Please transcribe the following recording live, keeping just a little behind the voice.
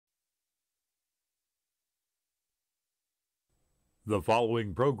The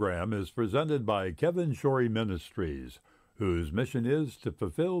following program is presented by Kevin Shorey Ministries, whose mission is to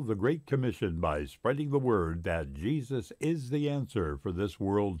fulfill the Great Commission by spreading the word that Jesus is the answer for this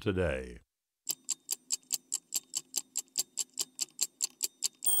world today.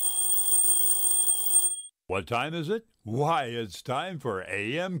 What time is it? Why, it's time for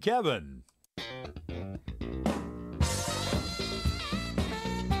AM Kevin.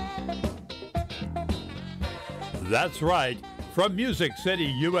 That's right. From Music City,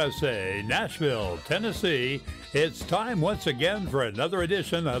 USA, Nashville, Tennessee, it's time once again for another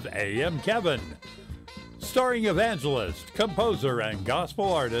edition of AM Kevin. Starring evangelist, composer, and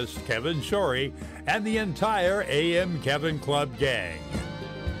gospel artist Kevin Shorey and the entire AM Kevin Club gang.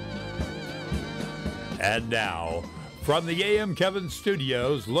 And now, from the AM Kevin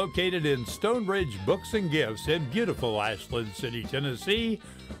Studios located in Stonebridge Books and Gifts in beautiful Ashland City, Tennessee,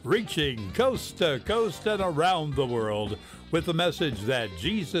 reaching coast to coast and around the world with the message that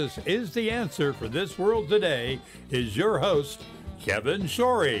Jesus is the answer for this world today, is your host, Kevin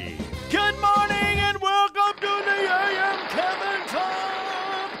Shorey. Good morning and welcome to the AM Kevin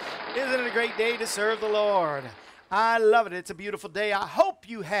Club. Isn't it a great day to serve the Lord? I love it. It's a beautiful day. I hope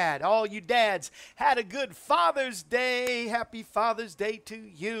you had, all you dads, had a good Father's Day. Happy Father's Day to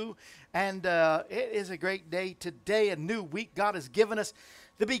you. And it is a great day today, a new week God has given us.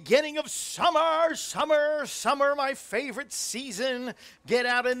 The beginning of summer, my favorite season. Get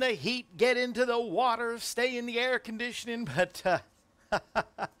out in the heat, get into the water, stay in the air conditioning. But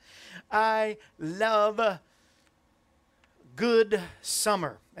I love good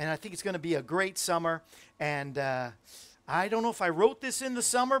summer. And I think it's going to be a great summer. And I don't know if I wrote this in the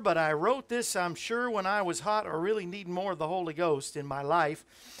summer, but I wrote this, I'm sure, when I was hot or really needing more of the Holy Ghost in my life.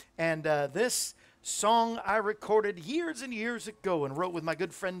 And this song I recorded years and years ago and wrote with my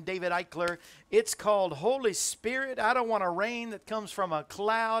good friend David Eichler. It's called Holy Spirit. I don't want a rain that comes from a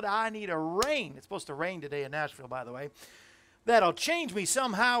cloud. I need a rain. It's supposed to rain today in Nashville, by the way. That'll change me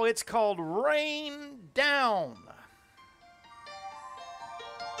somehow. It's called Rain Down.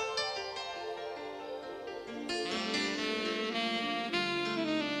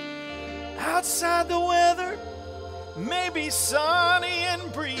 Outside the weather may be sunny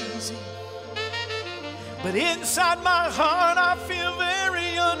and breezy, but inside my heart I feel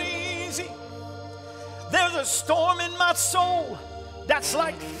very uneasy. There's a storm in my soul that's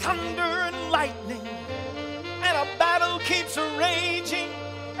like thunder and lightning, and a battle keeps raging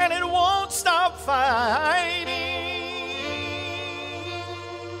and it won't stop fighting.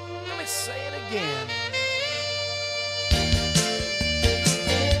 Let me say it again.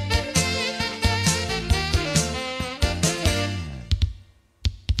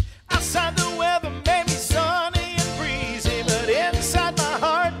 Outside the weather may be sunny and breezy, but inside my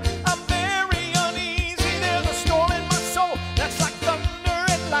heart I'm very uneasy. There's a storm in my soul that's like thunder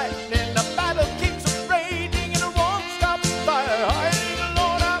and lightning. The battle keeps raging and it won't stop fighting.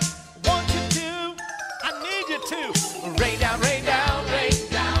 Lord, I want you to, I need you to rain down, rain down, rain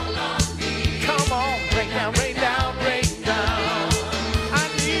down on me. Come on.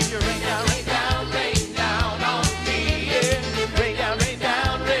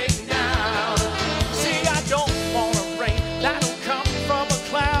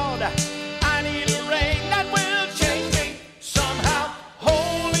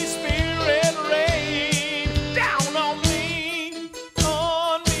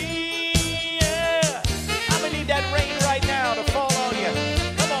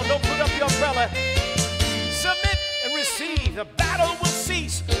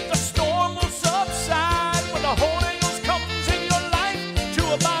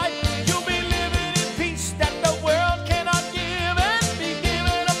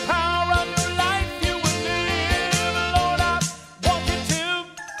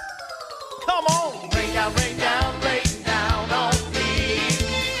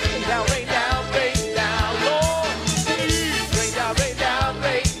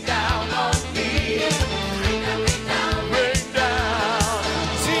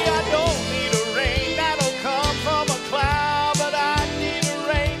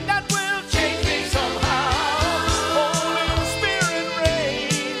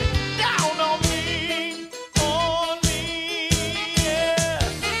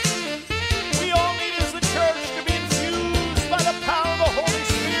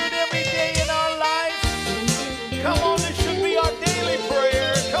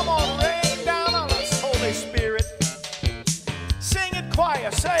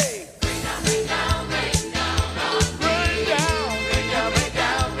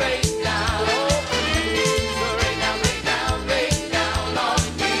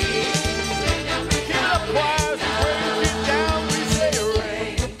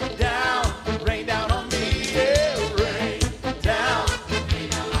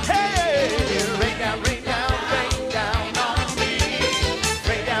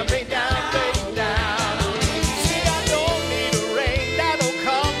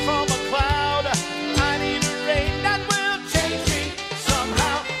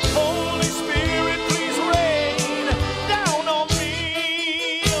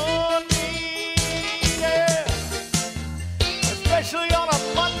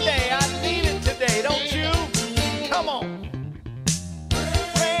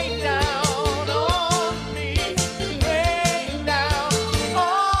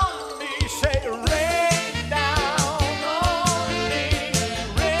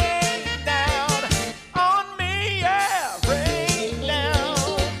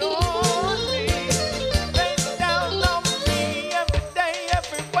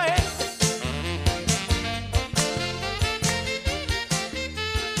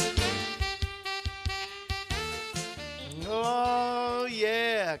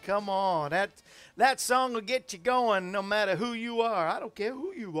 Come on. That song will get you going no matter who you are. I don't care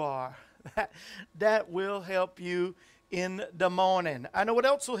who you are. That will help you in the morning. I know what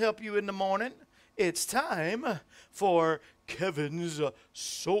else will help you in the morning. It's time for Kevin's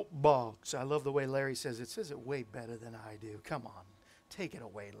Soapbox. I love the way Larry says it. Says it way better than I do. Come on. Take it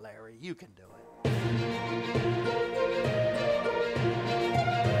away, Larry. You can do it.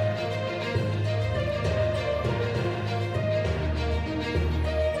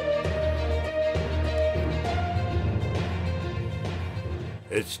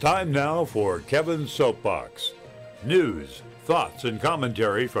 It's time now for Kevin's Soapbox. News, thoughts, and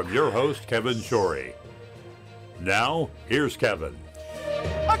commentary from your host, Kevin Shorey. Now, here's Kevin.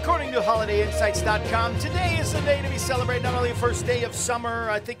 According to HolidayInsights.com, today is the day to be celebrating not only the first day of summer,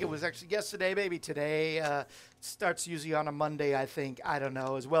 I think it was actually yesterday, maybe today. Starts usually on a Monday, I think. I don't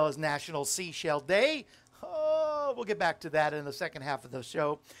know, as well as National Seashell Day. Oh, we'll get back to that in the second half of the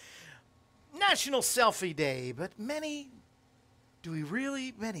show. National Selfie Day, but many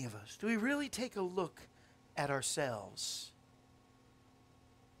of us, do we really take a look at ourselves?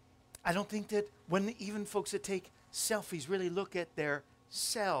 I don't think that when even folks that take selfies really look at their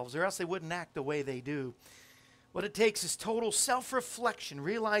selves, or else they wouldn't act the way they do. What it takes is total self-reflection,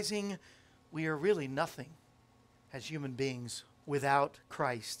 realizing we are really nothing as human beings without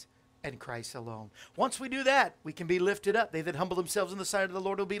Christ and Christ alone. Once we do that, we can be lifted up. They that humble themselves in the sight of the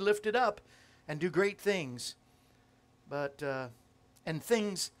Lord will be lifted up and do great things. And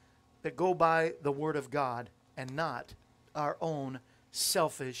things that go by the Word of God and not our own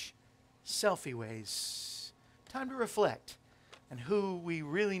selfish, selfie ways. Time to reflect on who we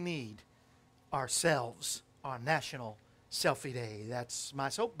really need ourselves on National Selfie Day. That's my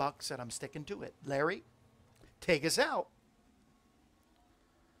soapbox, and I'm sticking to it. Larry, take us out.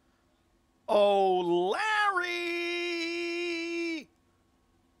 Oh, Larry!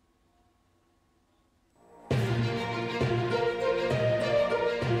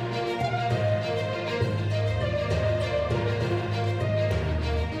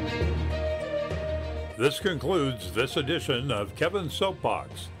 This concludes this edition of Kevin's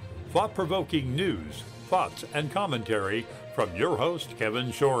Soapbox. Thought-provoking news, thoughts, and commentary from your host,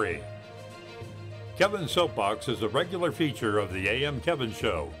 Kevin Shorey. Kevin's Soapbox is a regular feature of the AM Kevin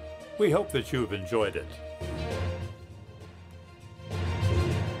Show. We hope that you've enjoyed it.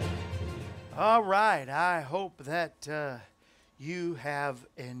 All right. I hope that you have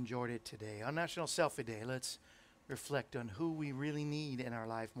enjoyed it today. On National Selfie Day, let's reflect on who we really need in our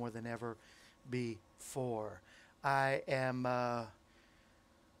life more than ever before. I am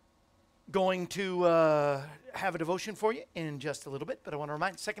going to have a devotion for you in just a little bit, but I want to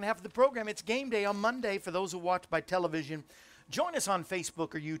remind you, second half of the program, it's game day on Monday for those who watch by television. Join us on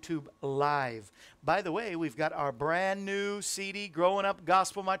Facebook or YouTube Live. By the way, we've got our brand new CD, Growing Up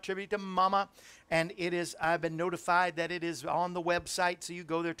Gospel, My Tribute to Mama, and I've been notified that it is on the website, so you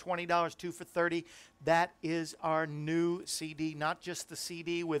go there, $20, 2 for $30. That is our new CD, not just the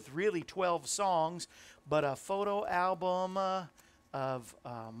CD with really 12 songs, but a photo album of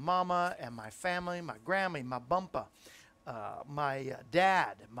Mama and my family, my Grammy, my Bumpa, my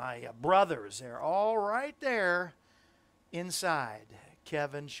dad, my brothers. They're all right there inside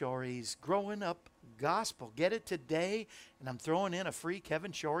Kevin Shorey's Growing Up Gospel. Get it today, and I'm throwing in a free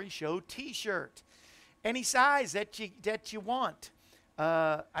Kevin Shorey Show t-shirt. Any size that you want.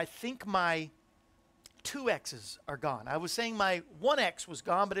 I think my 2X's are gone. I was saying my 1X was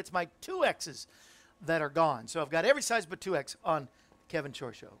gone, but it's my 2X's that are gone. So I've got every size but 2X on Kevin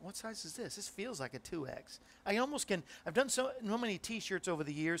Shorey Show. What size is this? This feels like a 2X. I've done so many t-shirts over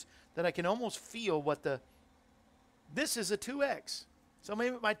the years that I can almost feel this is a 2X. So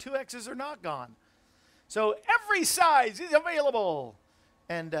maybe my 2X's are not gone. So every size is available.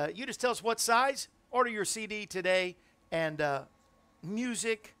 And you just tell us what size. Order your CD today. And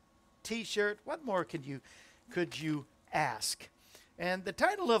music, t-shirt. What more could you ask? And the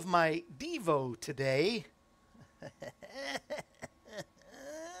title of my Devo today.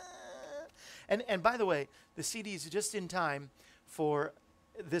 and by the way, the CD is just in time for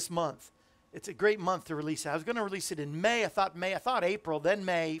this month. It's a great month to release it. I was going to release it in May. I thought April, then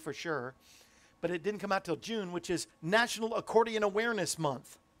May for sure. But it didn't come out till June, which is National Accordion Awareness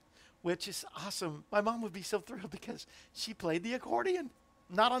Month, which is awesome. My mom would be so thrilled because she played the accordion.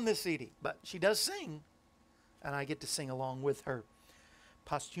 Not on this CD, but she does sing. And I get to sing along with her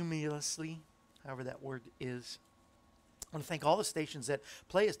posthumously, however that word is. I want to thank all the stations that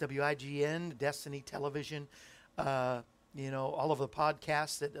play us, WIGN, Destiny Television, all of the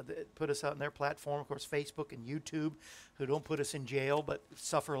podcasts that put us out on their platform, of course, Facebook and YouTube, who don't put us in jail but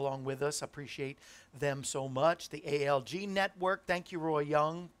suffer along with us. Appreciate them so much. The ALG Network, thank you, Roy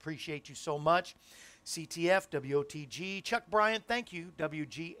Young. Appreciate you so much. CTF, WOTG, Chuck Bryant, thank you,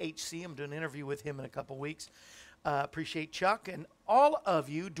 WGHC. I'm doing an interview with him in a couple weeks. Appreciate Chuck and all of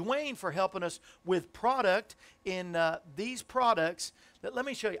you. Dwayne for helping us with product in these products. Let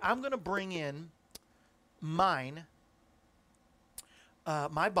me show you. I'm going to bring in mine.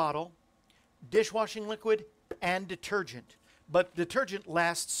 My bottle, dishwashing liquid, and detergent. But detergent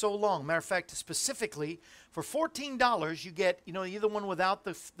lasts so long. Matter of fact, specifically for $14, you get either one without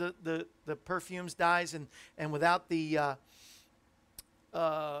the perfumes, dyes, and without the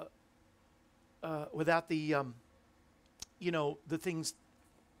the things.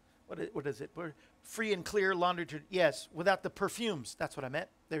 What is it? Free and clear laundry detergent. Yes, without the perfumes. That's what I meant.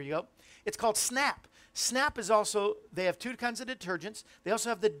 There you go. It's called Snap. Snap is also, they have two kinds of detergents. They also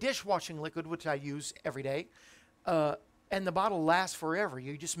have the dishwashing liquid, which I use every day. And the bottle lasts forever.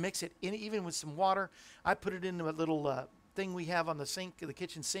 You just mix it in, even with some water. I put it into a little thing we have on the sink, the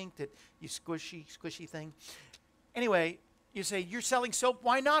kitchen sink, that you squishy thing. Anyway, you say, you're selling soap?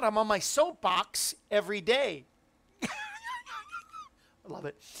 Why not? I'm on my soapbox every day. I love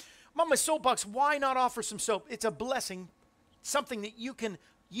it. I'm on my soapbox. Why not offer some soap? It's a blessing, something that you can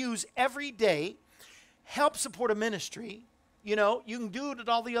use every day, help support a ministry. You can do it at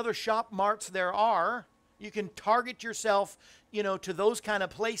all the other shop marts there are. You can target yourself, to those kind of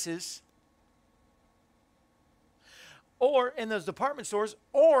places. Or in those department stores.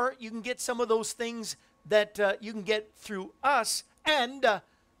 Or you can get some of those things that you can get through us and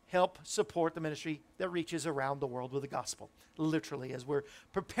help support the ministry that reaches around the world with the gospel. Literally, as we're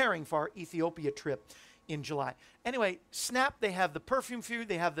preparing for our Ethiopia trip in July. Anyway, Snap, they have the perfume for you.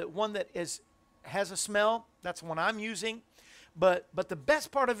 They have the one that has a smell. That's the one I'm using. But the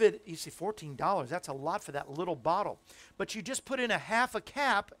best part of it, you see, $14, that's a lot for that little bottle. But you just put in a half a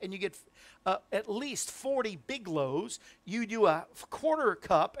cap and you get at least 40 big loads. You do a quarter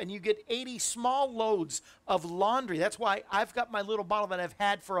cup and you get 80 small loads of laundry. That's why I've got my little bottle that I've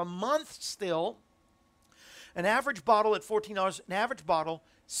had for a month still. An average bottle at $14, an average bottle,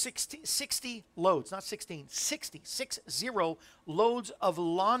 60 loads, not 16, 60 loads of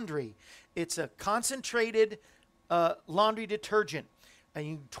laundry. It's a concentrated laundry detergent. And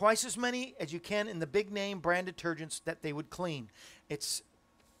you twice as many as you can in the big name brand detergents that they would clean. It's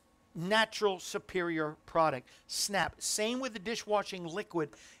natural, superior product. Snap. Same with the dishwashing liquid.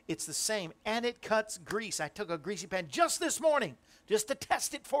 It's the same. And it cuts grease. I took a greasy pan just this morning just to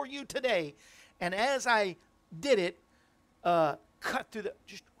test it for you today. And as I did it, cut through the,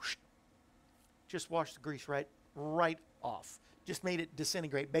 just washed the grease right off. Just made it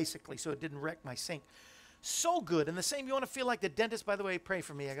disintegrate, basically, so it didn't wreck my sink. So good. And the same, you want to feel like the dentist. By the way, pray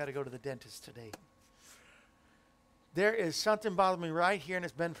for me. I got to go to the dentist today. There is something bothering me right here, and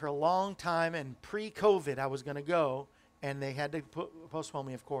it's been for a long time. And pre-COVID, I was going to go, and they had to postpone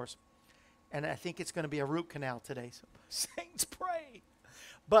me, of course. And I think it's going to be a root canal today. So, saints, pray.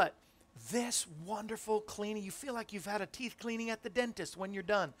 But this wonderful cleaning, you feel like you've had a teeth cleaning at the dentist when you're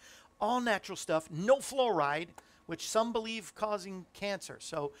done. All natural stuff, no fluoride, which some believe causing cancer.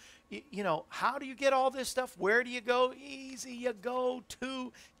 So, how do you get all this stuff? Where do you go? Easy. You go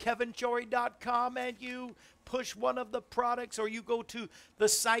to kevinshorey.com and you push one of the products, or you go to the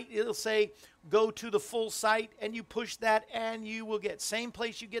site. It'll say go to the full site, and you push that, and you will get, same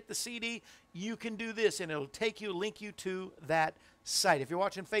place you get the CD, you can do this, and it'll link you to that site. If you're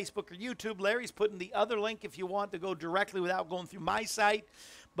watching Facebook or YouTube, Larry's putting the other link if you want to go directly without going through my site.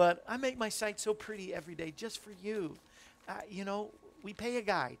 But I make my site so pretty every day just for you. We pay a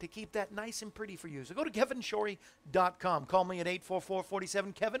guy to keep that nice and pretty for you. So go to kevinshorey.com. Call me at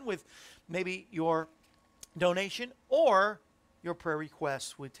 844-47-KEVIN with maybe your donation or your prayer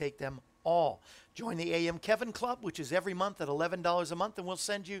requests. We take them all. Join the AM Kevin Club, which is every month at $11 a month, and we'll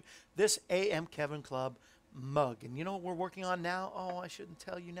send you this AM Kevin Club mug. And you know what we're working on now? Oh, I shouldn't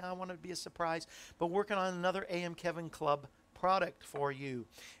tell you now. I want it to be a surprise. But working on another AM Kevin Club product for you.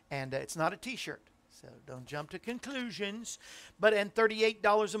 And it's not a t-shirt. So don't jump to conclusions. But and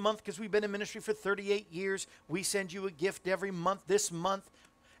 $38 a month, because we've been in ministry for 38 years. We send you a gift every month. This month.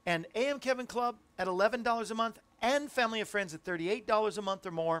 And AM Kevin Club at $11 a month, and Family of Friends at $38 a month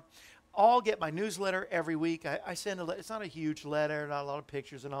or more. All get my newsletter every week. I send it's not a huge letter, not a lot of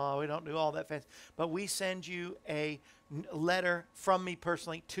pictures and all. We don't do all that fancy. But we send you a letter from me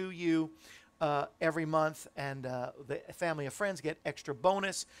personally to you every month. And the Family of Friends get extra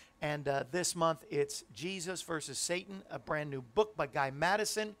bonus. And this month it's Jesus versus Satan, a brand new book by Guy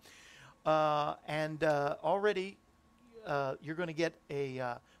Madison. Already you're going to get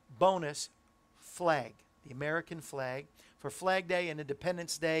a bonus flag, the American flag, for Flag Day and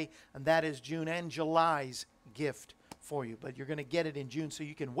Independence Day, and that is June and July's gift for you. But you're going to get it in June so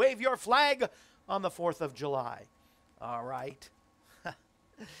you can wave your flag on the 4th of July. All right.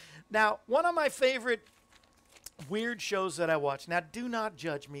 Now, one of my favorite weird shows that I watch. Now, do not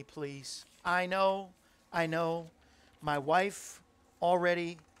judge me, please. I know. My wife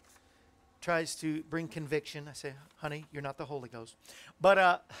already tries to bring conviction. I say, honey, you're not the Holy Ghost.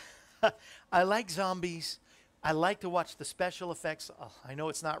 But I like zombies. I like to watch the special effects. Oh, I know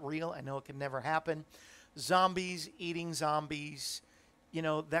it's not real. I know it can never happen. Zombies eating zombies. You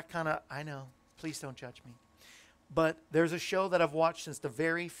know, that kind of, I know. Please don't judge me. But there's a show that I've watched since the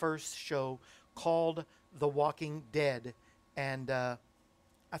very first show called The Walking Dead. And I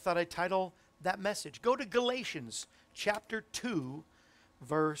thought I'd title that message. Go to Galatians chapter 2,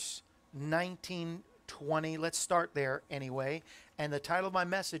 verse 19, 20. Let's start there anyway. And the title of my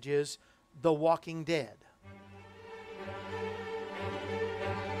message is The Walking Dead.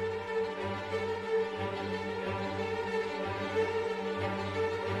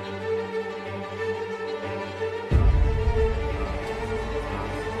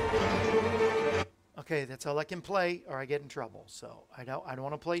 Okay, that's all I can play or I get in trouble. So I don't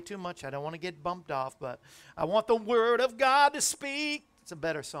want to play too much. I don't want to get bumped off, but I want the word of God to speak. It's a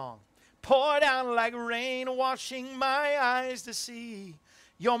better song. Pour down like rain, washing my eyes to see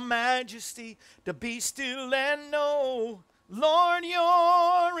your majesty, to be still and know, Lord,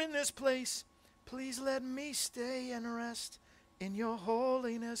 you're in this place. Please let me stay and rest in your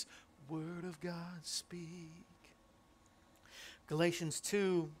holiness. Word of God, speak. Galatians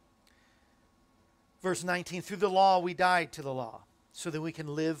 2, verse 19, through the law we died to the law, so that we can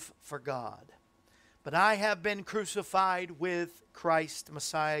live for God. But I have been crucified with Christ,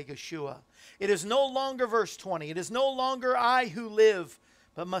 Messiah, Yeshua. It is no longer, verse 20, it is no longer I who live,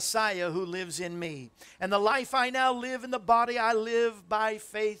 but Messiah who lives in me. And the life I now live in the body, I live by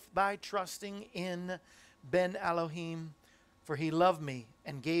faith, by trusting in Ben Elohim. For he loved me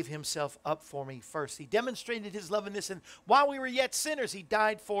and gave himself up for me first. He demonstrated his love in this, and while we were yet sinners, he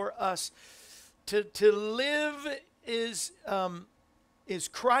died for us. To live is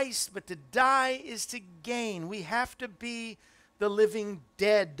Christ, but to die is to gain. We have to be the living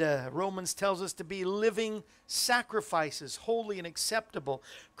dead. Romans tells us to be living sacrifices, holy and acceptable,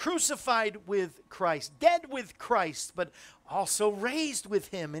 crucified with Christ, dead with Christ, but also raised with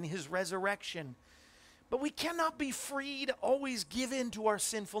him in his resurrection. But we cannot be free to always give in to our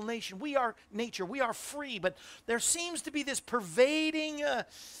sinful nature. We are free, but there seems to be this pervading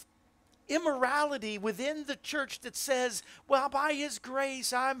immorality within the church that says, well, by his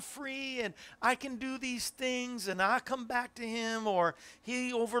grace I'm free and I can do these things and I come back to him, or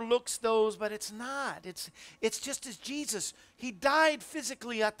he overlooks those. But it's not. It's just as Jesus, he died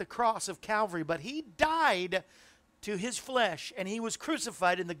physically at the cross of Calvary, but he died to his flesh, and he was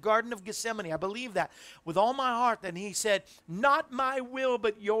crucified in the Garden of Gethsemane. I believe that with all my heart. Then he said, not my will,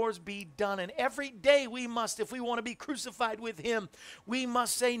 but yours be done. And every day we must, if we want to be crucified with him, we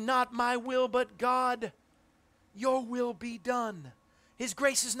must say, not my will, but God, your will be done. His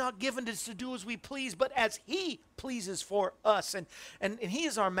grace is not given to us to do as we please, but as he pleases for us. And he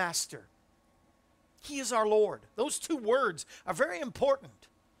is our master. He is our Lord. Those two words are very important.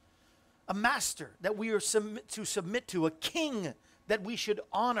 A master that we are to submit to, a king that we should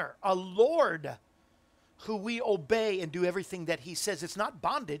honor, a Lord who we obey and do everything that he says. It's not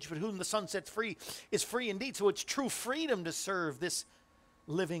bondage, but whom the Son sets free is free indeed. So it's true freedom to serve this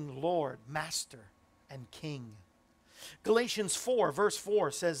living Lord, master, and king. Galatians 4, verse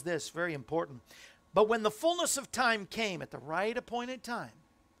 4 says this, very important. But when the fullness of time came, at the right appointed time,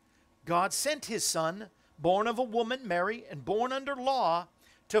 God sent his Son, born of a woman, Mary, and born under law,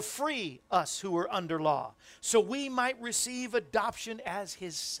 to free us who were under law, so we might receive adoption as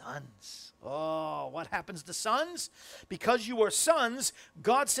his sons. Oh, what happens to sons? Because you are sons,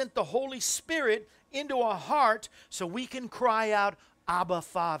 God sent the Holy Spirit into our heart so we can cry out, Abba,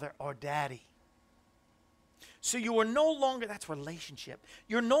 Father, or Daddy. So you are no longer, that's relationship.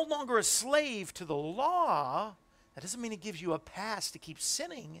 You're no longer a slave to the law. That doesn't mean it gives you a pass to keep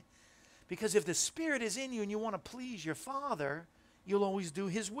sinning, because if the Spirit is in you and you want to please your Father, you'll always do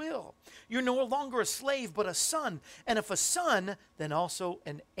his will. You're no longer a slave, but a son. And if a son, then also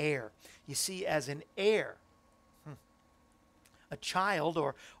an heir. You see, as an heir, a child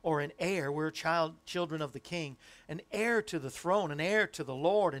or an heir, we're children of the King, an heir to the throne, an heir to the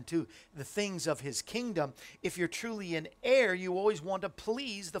Lord and to the things of his kingdom. If you're truly an heir, you always want to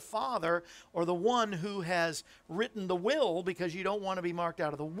please the Father or the one who has written the will, because you don't want to be marked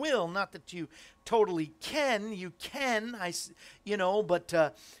out of the will. Not that you totally can. You can,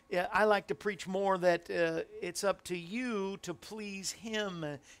 but yeah, I like to preach more that it's up to you to please him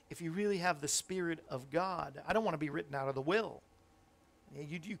if you really have the Spirit of God. I don't want to be written out of the will.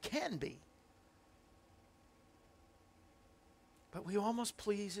 You can be. But we almost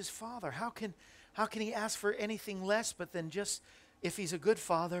please his Father. How can he ask for anything less but then just, if he's a good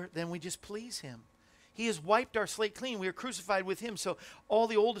Father, then we just please him. He has wiped our slate clean. We are crucified with him, so all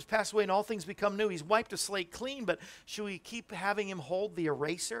the old has passed away and all things become new. He's wiped a slate clean, but should we keep having him hold the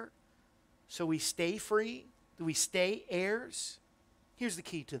eraser so we stay free? Do we stay heirs? Here's the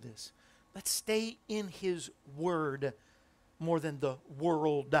key to this. Let's stay in his word more than the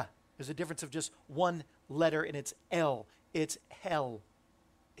world. There's a difference of just one letter, and it's L. It's hell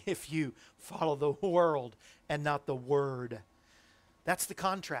if you follow the world and not the word. That's the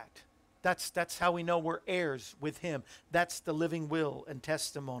contract. That's how we know we're heirs with him. That's the living will and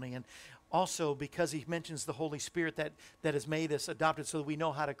testimony. And also because he mentions the Holy Spirit that has made us adopted so that we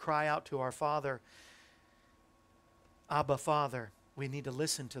know how to cry out to our Father, Abba, Father. We need to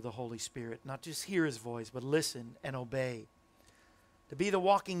listen to the Holy Spirit, not just hear his voice, but listen and obey. To be the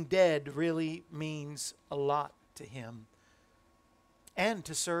walking dead really means a lot to him. And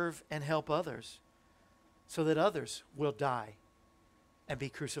to serve and help others so that others will die and be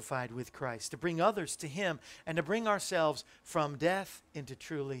crucified with Christ. To bring others to him and to bring ourselves from death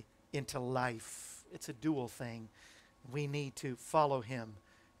into life. It's a dual thing. We need to follow him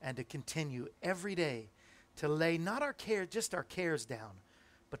and to continue every day to lay not our care, just our cares down,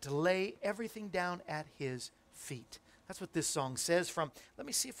 but to lay everything down at his feet. That's what this song says from, let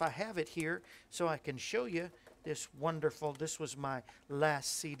me see if I have it here so I can show you this was my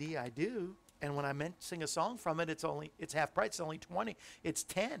last CD. I do. And when I sing a song from it, it's half price. It's only $20. It's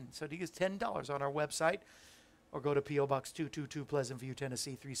 $10. So to use $10 on our website, or go to P.O. Box 222, Pleasant View,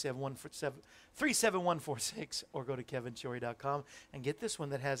 Tennessee 37146, or go to kevinshorey.com and get this one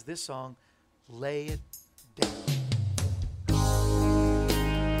that has this song, Lay It Down.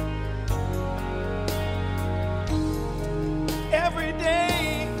 Every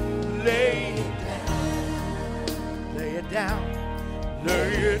day, lay it down, lay it down,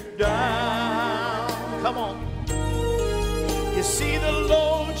 lay it down. Come on. You see, the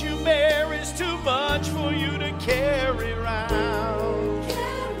load you bear is too much for you to carry around.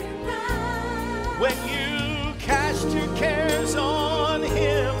 When you cast your cares on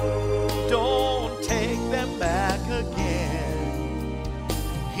him, don't take them back again.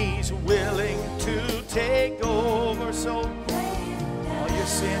 He's willing to take over, so all your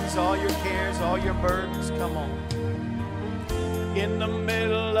sins, all your cares, all your burdens, come on. In the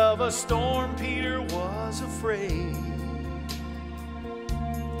middle of a storm, Peter was afraid.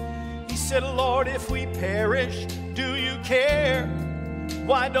 He said, Lord, if we perish, do you care?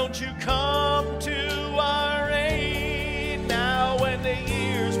 Why don't you come to our aid? Now when the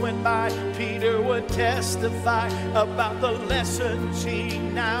years went by, Peter would testify about the lessons he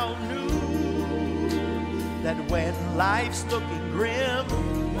now knew. That when life's looking grim,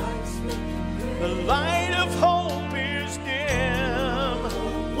 the light of hope is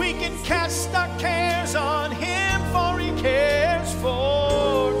dim. We can cast our cares on him, for he cares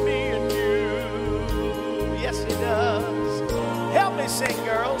for me and you. Yes, he does. Help me sing,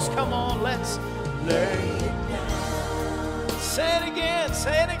 girls. Come on, let's lay it down. Say it again,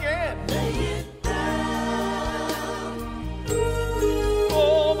 say it again. Lay it down.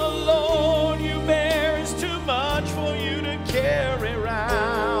 Oh, the Lord you bear is too much for you to carry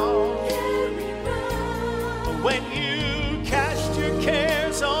around. When you cast your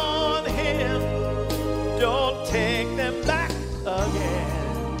cares on him, don't take them back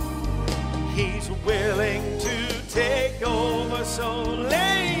again. He's willing to take over, so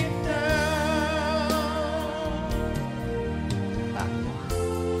lay it down.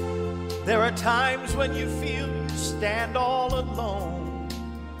 There are times when you feel you stand all alone,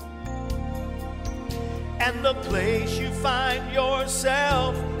 and the place you find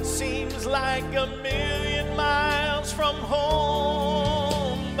yourself seems like a million miles from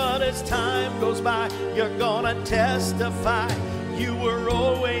home. But as time goes by, you're gonna testify you were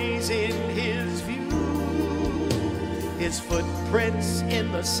always in his view. His footprints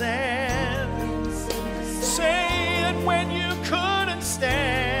in the sand say that when you couldn't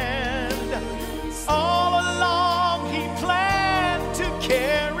stand, all along he planned to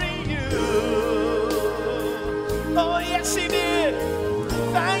carry you. Oh, yes, he did.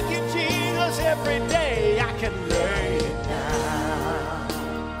 Thank you, Jesus. Every day I can lay it down.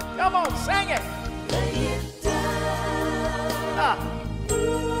 Come on, sing it. Lay it down.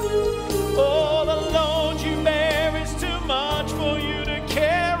 Oh, the load you bear is too much for you to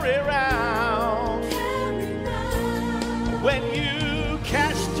carry around.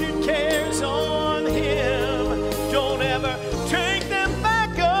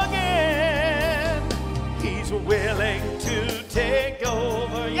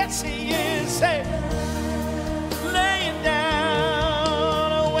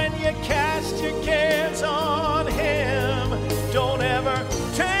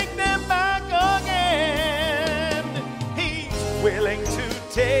 willing to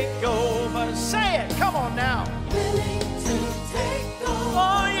take over. Say it, come on now. Willing to take over.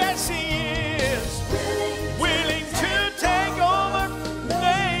 Oh, yes, he is. Willing to take over.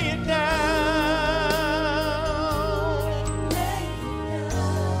 Lay it down.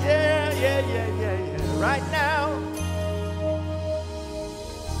 Yeah, yeah, yeah, yeah, yeah. Right now.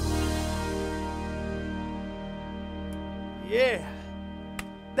 Yeah.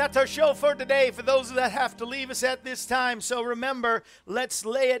 That's our show for today, for those that have to leave us at this time. So remember, let's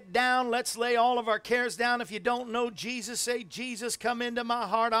lay it down. Let's lay all of our cares down. If you don't know Jesus, say, Jesus, come into my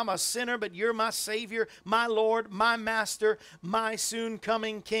heart. I'm a sinner, but you're my Savior, my Lord, my Master, my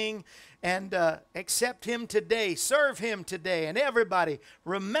soon-coming King. And accept him today. Serve him today. And everybody,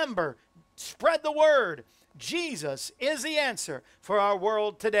 remember, spread the word. Jesus is the answer for our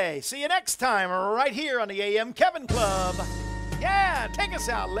world today. See you next time right here on the AM Kevin Club. Yeah, take us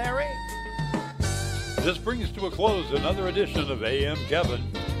out, Larry. This brings to a close another edition of AM Kevin.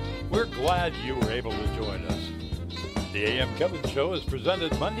 We're glad you were able to join us. The AM Kevin Show is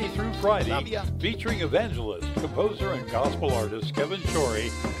presented Monday through Friday, featuring evangelist, composer, and gospel artist Kevin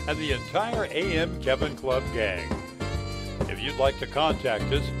Shorey and the entire AM Kevin Club gang. If you'd like to contact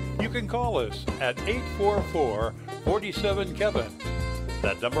us, you can call us at 844-47-KEVIN.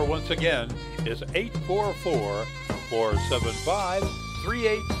 That number once again is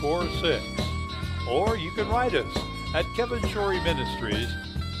 844-475-3846. Or you can write us at Kevin Shorey Ministries,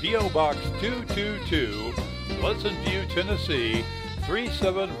 P.O. Box 222, Pleasant View, Tennessee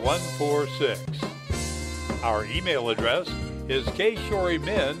 37146. Our email address is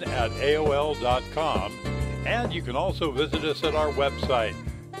kshorymen@aol.com, and you can also visit us at our website,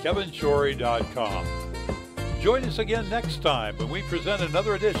 kevinshorey.com. Join us again next time when we present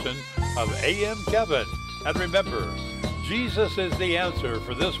another edition of AM Kevin. And remember, Jesus is the answer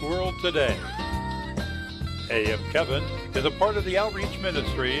for this world today. AM Kevin is a part of the outreach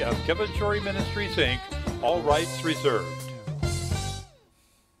ministry of Kevin Shorey Ministries, Inc., all rights reserved.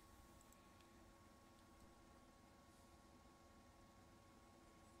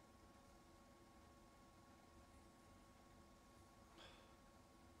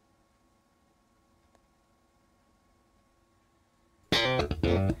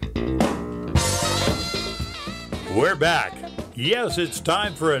 We're back. Yes, it's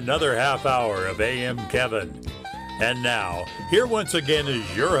time for another half hour of AM Kevin. And now, here once again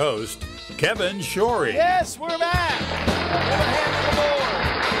is your host, Kevin Shorey. Yes, we're back. Give a hand to the Lord.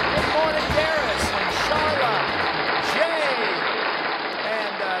 Good morning, Darius and Charla, Jay,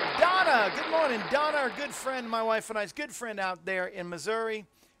 and Donna. Good morning, Donna, our good friend, my wife and I's good friend out there in Missouri.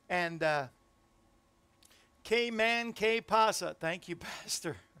 And K-Man, K-Pasa. Thank you,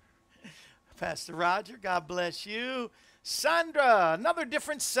 Pastor. Pastor Roger, God bless you. Sandra, another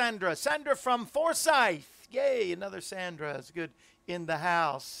different Sandra. Sandra from Forsyth. Yay, another Sandra is good in the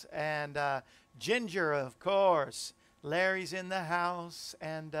house. And Ginger, of course. Larry's in the house.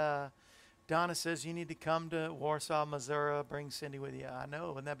 And Donna says you need to come to Warsaw, Missouri. Bring Cindy with you. I know,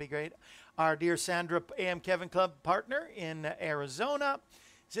 wouldn't that be great? Our dear Sandra, AM Kevin Club partner in Arizona,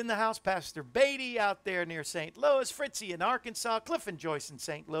 is in the house. Pastor Beatty out there near St. Louis. Fritzy in Arkansas. Cliff and Joyce in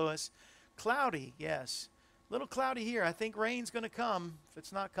St. Louis. Cloudy, yes. A little cloudy here. I think rain's going to come. If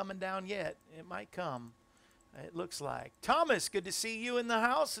it's not coming down yet, it might come. It looks like. Thomas, good to see you in the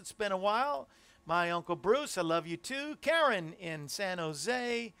house. It's been a while. My Uncle Bruce, I love you too. Karen in San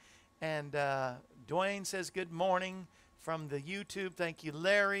Jose. And Dwayne says good morning from the YouTube. Thank you,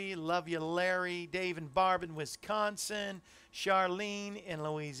 Larry. Love you, Larry. Dave and Barb in Wisconsin. Charlene in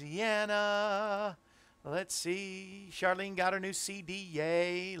Louisiana. Let's see. Charlene got her new CD.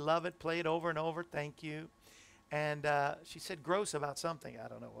 Yay. Love it. Play it over and over. Thank you. And she said gross about something. I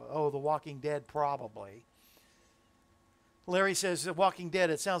don't know. Oh, The Walking Dead, probably. Larry says, The Walking Dead,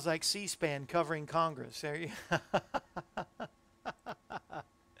 it sounds like C-SPAN covering Congress. There you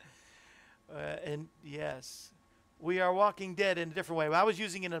and yes, we are walking dead in a different way. I was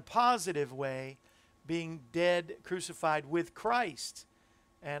using it in a positive way, being dead, crucified with Christ.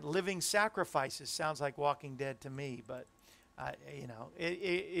 And living sacrifices sounds like Walking Dead to me, but, you know,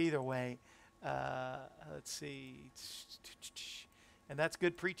 either way, let's see. And that's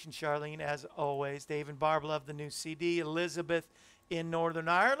good preaching, Charlene, as always. Dave and Barb love the new CD. Elizabeth in Northern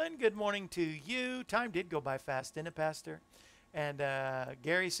Ireland, good morning to you. Time did go by fast, didn't it, Pastor? And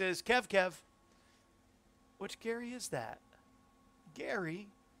Gary says, Kev. Which Gary is that? Gary?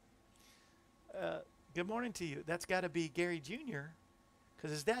 Good morning to you. That's got to be Gary Jr.,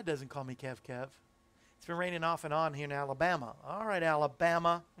 because his dad doesn't call me Kev. It's been raining off and on here in Alabama. All right,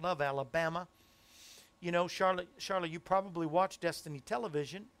 Alabama. Love Alabama. You know, Charlotte, you probably watch Destiny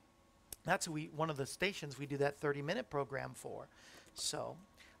Television. That's one of the stations we do that 30-minute program for. So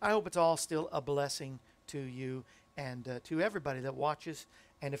I hope it's all still a blessing to you and to everybody that watches.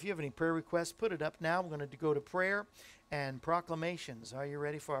 And if you have any prayer requests, put it up now. We're going to go to prayer and proclamations. Are you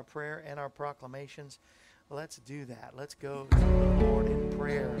ready for our prayer and our proclamations? Let's do that. Let's go to the Lord in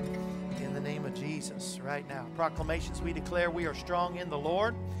prayer in the name of Jesus right now. Proclamations, we declare we are strong in the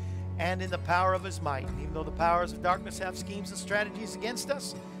Lord and in the power of his might. And even though the powers of darkness have schemes and strategies against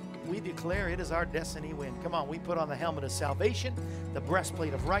us, we declare it is our destiny win. Come on, we put on the helmet of salvation, the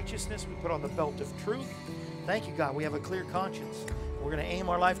breastplate of righteousness. We put on the belt of truth. Thank you, God. We have a clear conscience. We're going to aim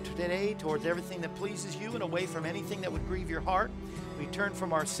our life today towards everything that pleases you and away from anything that would grieve your heart. We turn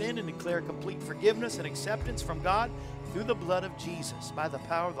from our sin and declare complete forgiveness and acceptance from God through the blood of Jesus by the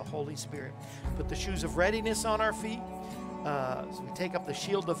power of the Holy Spirit. Put the shoes of readiness on our feet. So we take up the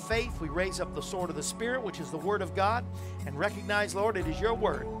shield of faith. We raise up the sword of the Spirit, which is the Word of God, and recognize, Lord, it is your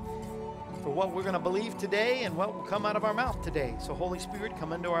word for what we're going to believe today and what will come out of our mouth today. So Holy Spirit,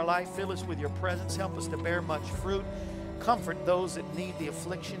 come into our life. Fill us with your presence. Help us to bear much fruit. Comfort those that need the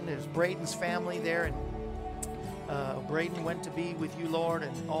affliction. There's Braden's family there, and Braden went to be with you, Lord,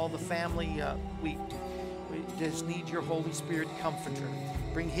 and all the family. We just need your Holy Spirit comforter.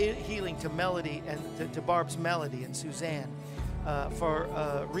 Bring healing to Melody and to Barb's Melody and Suzanne. For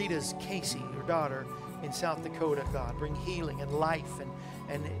Rita's Casey, your daughter in South Dakota, God. Bring healing and life,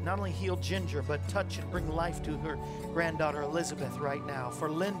 and not only heal Ginger, but touch and bring life to her granddaughter Elizabeth right now. For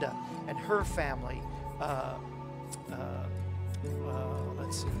Linda and her family.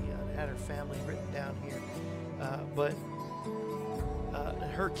 Let's see, I had her family written down here. But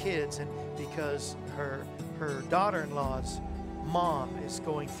her kids, and because her daughter-in-law's mom is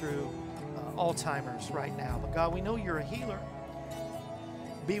going through Alzheimer's right now. But God, we know you're a healer.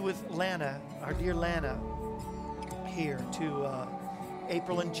 Be with Lana, our dear Lana, here, to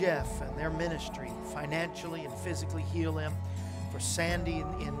April and Jeff and their ministry, financially and physically heal them. For Sandy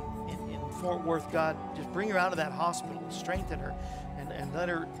in Fort Worth, God, just bring her out of that hospital, strengthen her, and let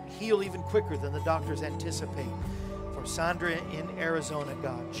her heal even quicker than the doctors anticipate. For Sandra in Arizona,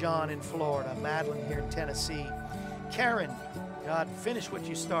 God, John in Florida, Madeline here in Tennessee, Karen, God, finish what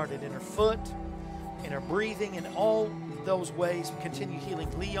you started in her foot, in her breathing, in all those ways. Continue healing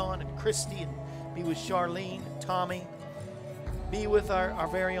Leon and Christy, and be with Charlene and Tommy. Be with our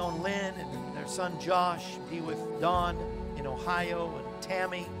very own Lynn and their son Josh. Be with Don in Ohio, and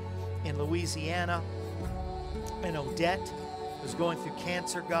Tammy in Louisiana, and Odette, who's going through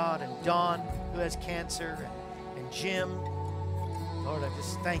cancer, God, and Don, who has cancer, and Jim. Lord, I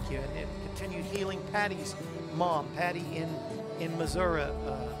just thank you. And continue healing Patty's mom, Patty in Missouri,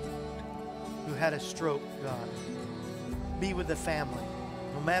 who had a stroke, God. Be with the family,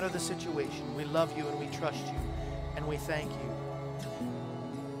 no matter the situation. We love you and we trust you, and we thank you.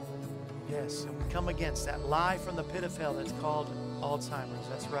 Yes, and we come against that lie from the pit of hell that's called Alzheimer's.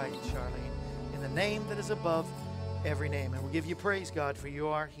 That's right, Charlene. In the name that is above every name. And we give you praise, God, for you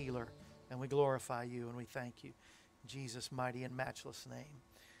are healer. And we glorify you and we thank you. In Jesus' mighty and matchless name.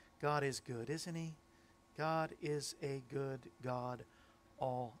 God is good, isn't he? God is a good God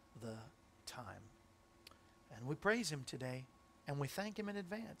all the time. And we praise him today, and we thank him in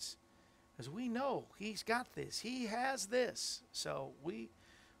advance, because we know he's got this. He has this. So we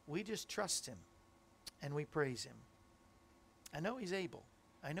just trust him, and we praise him. I know he's able.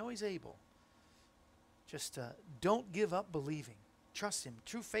 I know he's able. Just don't give up believing. Trust him.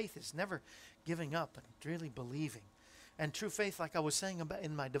 True faith is never giving up and really believing. And true faith, like I was saying about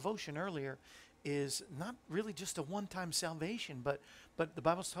in my devotion earlier, is not really just a one-time salvation, but the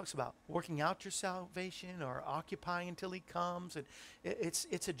Bible talks about working out your salvation or occupying until he comes. And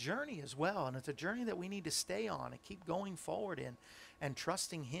it's a journey as well, and it's a journey that we need to stay on and keep going forward in, and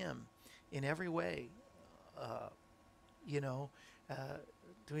trusting him in every way.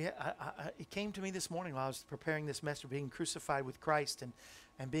 It came to me this morning while I was preparing this message, being crucified with Christ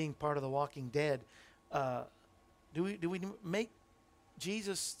and being part of the Walking Dead. Do we make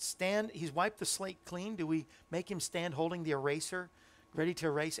Jesus stand? He's wiped the slate clean. Do we make him stand holding the eraser, ready to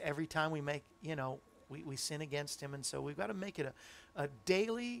erase every time we make, we sin against him? And so we've got to make it a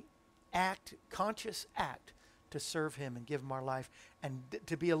daily act, conscious act, to serve him and give him our life, and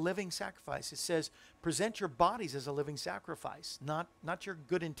to be a living sacrifice. It says, present your bodies as a living sacrifice, not your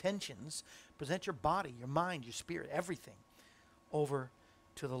good intentions. Present your body, your mind, your spirit, everything over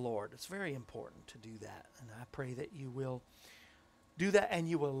to the Lord. It's very important to do that. And I pray that you will do that, and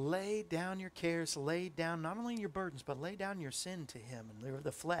you will lay down your cares, lay down not only your burdens, but lay down your sin to him and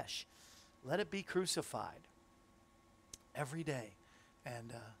the flesh. Let it be crucified every day.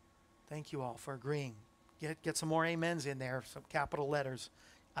 And thank you all for agreeing. Get some more amens in there, some capital letters.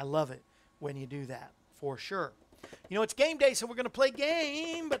 I love it. when you do that, for sure. You know, it's game day, so we're going to play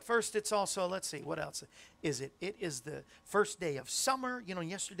game. But first, it's also, let's see, what else is it? It is the first day of summer. You know,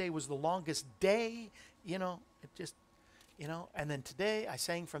 yesterday was the longest day. You know, it just, you know. And then today, I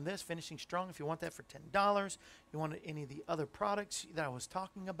sang from this, Finishing Strong. If you want that for $10, you want any of the other products that I was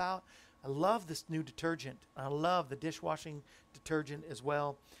talking about. I love this new detergent. I love the dishwashing detergent as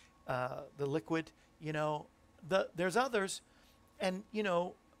well, the liquid. You know, there's others, and you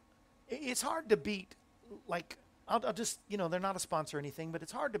know, it's hard to beat. Like I'll just, you know, they're not a sponsor or anything, but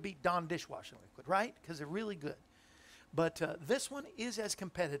it's hard to beat Dawn dishwashing liquid, right? Because they're really good. But this one is as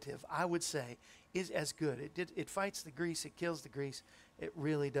competitive, I would say, is as good. It fights the grease, it kills the grease, it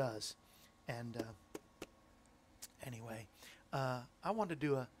really does. And anyway, I want to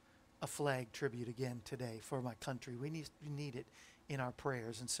do a flag tribute again today for my country. We need it in our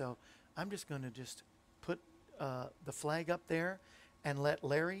prayers. And so I'm just going to put the flag up there and let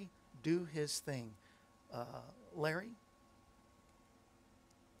Larry do his thing. Larry,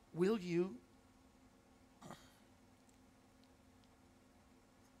 will you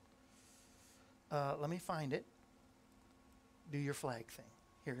let me find it. Do your flag thing.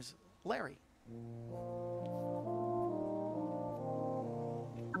 Here's Larry.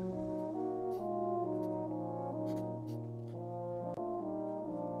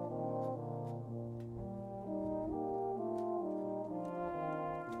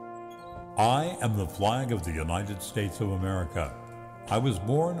 I am the flag of the United States of America. I was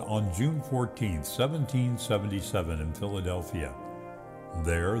born on June 14, 1777 in Philadelphia.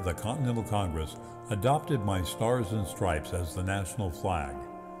 There, the Continental Congress adopted my Stars and Stripes as the national flag.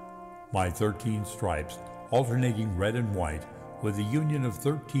 My 13 stripes, alternating red and white, with a union of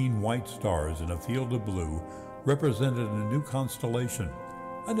 13 white stars in a field of blue, represented a new constellation,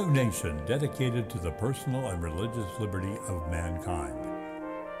 a new nation dedicated to the personal and religious liberty of mankind.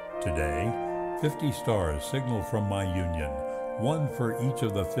 Today, 50 stars signal from my union, one for each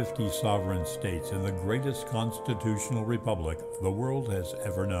of the 50 sovereign states in the greatest constitutional republic the world has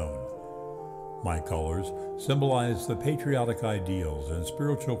ever known. My colors symbolize the patriotic ideals and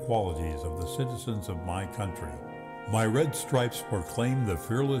spiritual qualities of the citizens of my country. My red stripes proclaim the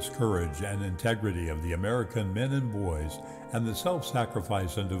fearless courage and integrity of the American men and boys and the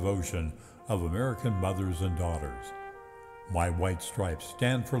self-sacrifice and devotion of American mothers and daughters. My white stripes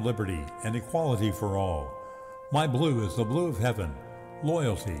stand for liberty and equality for all. My blue is the blue of heaven,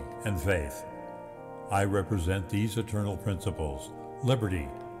 loyalty and faith. I represent these eternal principles, liberty,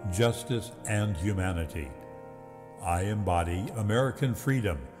 justice, and humanity. I embody American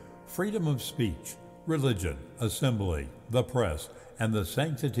freedom, freedom of speech, religion, assembly, the press, and the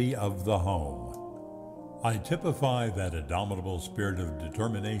sanctity of the home. I typify that indomitable spirit of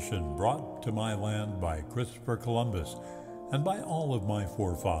determination brought to my land by Christopher Columbus and by all of my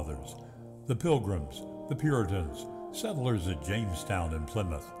forefathers, the Pilgrims, the Puritans, settlers at Jamestown and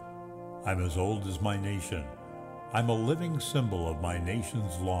Plymouth. I'm as old as my nation. I'm a living symbol of my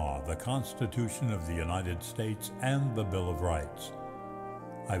nation's law, the Constitution of the United States, and the Bill of Rights.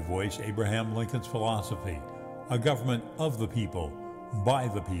 I voice Abraham Lincoln's philosophy, a government of the people, by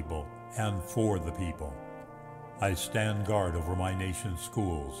the people, and for the people. I stand guard over my nation's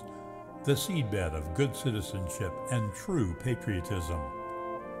schools, the seedbed of good citizenship and true patriotism.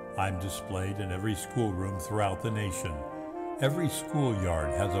 I'm displayed in every schoolroom throughout the nation. Every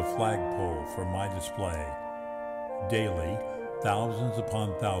schoolyard has a flagpole for my display. Daily, thousands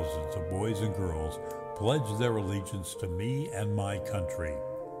upon thousands of boys and girls pledge their allegiance to me and my country.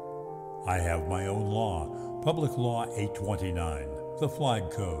 I have my own law, Public Law 829, the Flag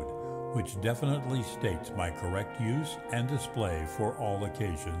Code, which definitely states my correct use and display for all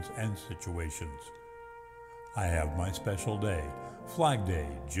occasions and situations. I have my special day. Flag Day,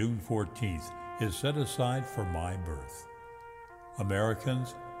 June 14th, is set aside for my birth.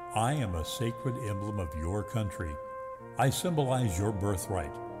 Americans, I am a sacred emblem of your country. I symbolize your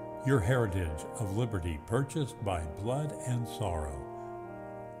birthright, your heritage of liberty purchased by blood and sorrow.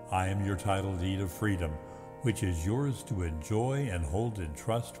 I am your title deed of freedom, which is yours to enjoy and hold in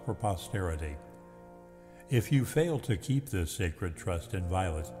trust for posterity. If you fail to keep this sacred trust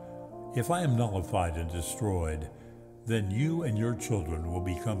inviolate, if I am nullified and destroyed, then you and your children will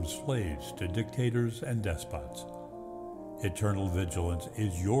become slaves to dictators and despots. Eternal vigilance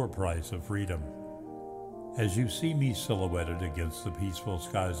is your price of freedom. As you see me silhouetted against the peaceful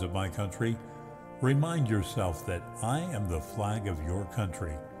skies of my country, remind yourself that I am the flag of your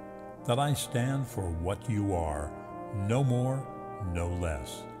country, that I stand for what you are, no more, no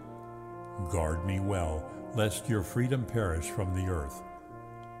less. Guard me well, lest your freedom perish from the earth.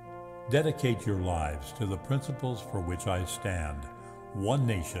 Dedicate your lives to the principles for which I stand, one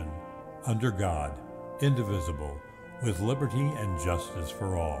nation, under God, indivisible, with liberty and justice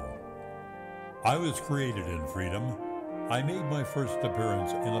for all. I was created in freedom. I made my first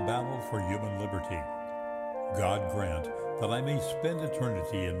appearance in a battle for human liberty. God grant that I may spend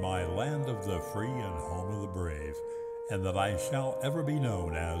eternity in my land of the free and home of the brave, and that I shall ever be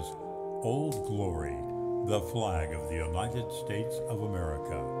known as Old Glory, the flag of the United States of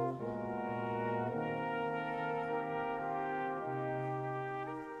America.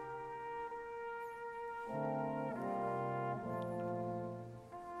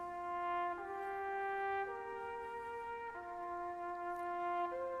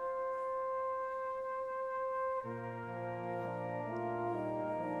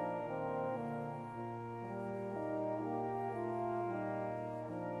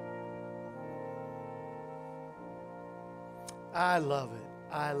 I love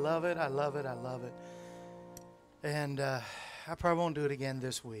it. I love it. I love it. I love it. And I probably won't do it again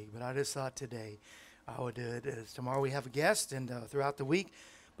this week, but I just thought today I would do it. Tomorrow we have a guest and throughout the week.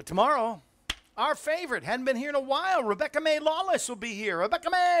 But tomorrow, our favorite, hadn't been here in a while, Rebecca May Lawless will be here. Rebecca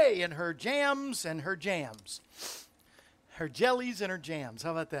May and her jams and her jams. Her jellies and her jams.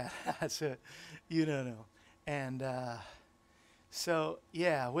 How about that? That's it. You don't know. And so,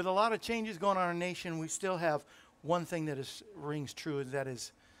 yeah, with a lot of changes going on in our nation, we still have one thing that rings true, and that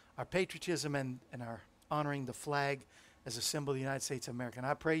is our patriotism and our honoring the flag as a symbol of the United States of America. And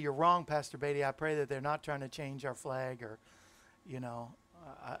I pray you're wrong, Pastor Beatty. I pray that they're not trying to change our flag or,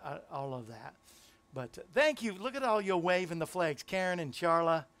 all of that. But thank you. Look at all you waving the flags, Karen and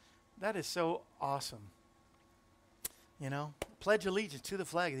Charla. That is so awesome. Pledge allegiance to the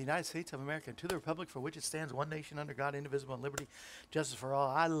flag of the United States of America and to the republic for which it stands, one nation under God, indivisible, and liberty, justice for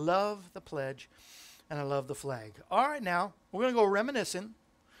all. I love the pledge. And I love the flag. All right, now, we're going to go reminiscing.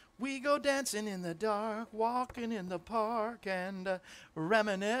 We go dancing in the dark, walking in the park, and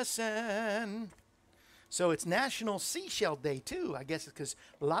reminiscing. So it's National Seashell Day, too, I guess, because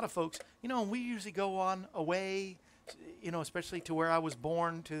a lot of folks, we usually go on away, especially to where I was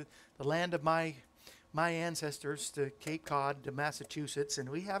born, to the land of my ancestors, to Cape Cod, to Massachusetts, and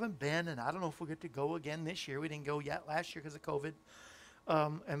we haven't been, and I don't know if we'll get to go again this year. We didn't go yet last year because of COVID. But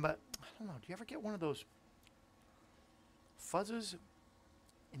I don't know. Do you ever get one of those fuzzes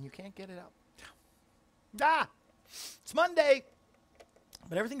and you can't get it out? It's Monday,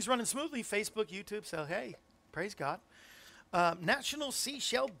 but everything's running smoothly. Facebook, YouTube. So hey, praise God. National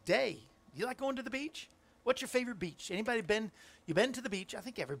Seashell Day. You like going to the beach? What's your favorite beach? Anybody you been to the beach? I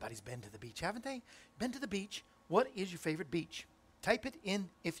think everybody's been to the beach, haven't they? Been to the beach. What is your favorite beach? Type it in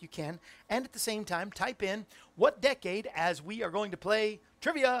if you can. And at the same time, type in what decade, as we are going to play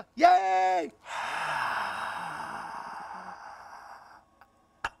trivia. Yay!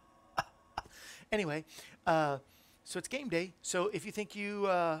 Anyway, so it's game day. So if you think you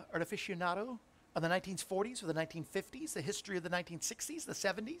are an aficionado of the 1940s or the 1950s, the history of the 1960s, the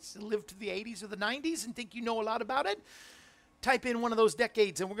 70s, lived to the 80s or the 90s and think you know a lot about it, type in one of those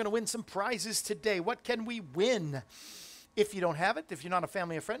decades and we're going to win some prizes today. What can we win? If you don't have it, if you're not a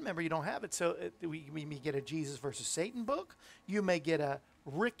family or friend member, you don't have it. So we may get a Jesus versus Satan book. You may get a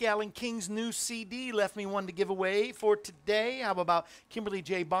Rick Allen King's new CD. Left me one to give away for today. How about Kimberly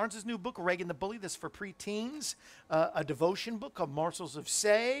J. Barnes' new book, Reagan the Bully? This is for preteens. A devotion book called Morsels of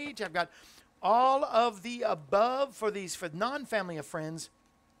Sage. I've got all of the above for non-family or friends.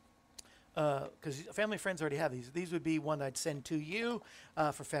 Because family and friends already have these. These would be one I'd send to you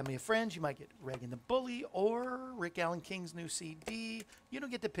for family and friends. You might get Reagan the Bully or Rick Allen King's new CD. You don't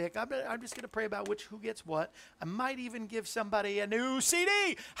get to pick. I'm just going to pray about who gets what. I might even give somebody a new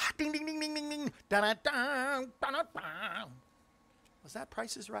CD. Ding, ding, ding, ding, ding, ding. Da-da-da, da-da-da. Was that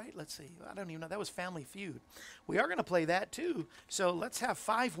Price is Right? Let's see. I don't even know. That was Family Feud. We are going to play that too. So let's have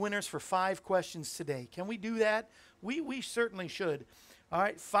 5 winners for 5 questions today. Can we do that? We certainly should. All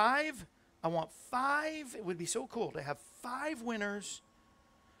right, 5. I want 5. It would be so cool to have 5 winners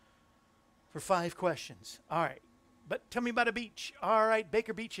for 5 questions. All right. But tell me about a beach. All right.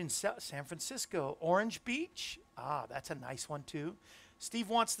 Baker Beach in San Francisco. Orange Beach. That's a nice one, too. Steve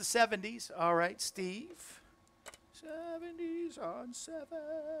wants the 70s. All right, Steve. 70s on 7.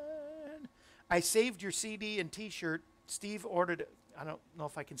 I saved your CD and T-shirt. Steve ordered, I don't know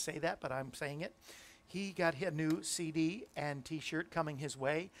if I can say that, but I'm saying it. He got a new CD and T-shirt coming his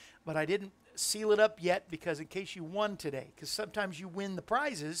way, but I didn't seal it up yet because in case you won today, because sometimes you win the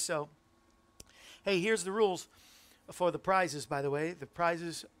prizes. So, hey, here's the rules for the prizes, by the way. The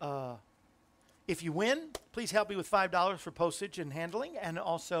prizes, if you win, please help me with $5 for postage and handling, and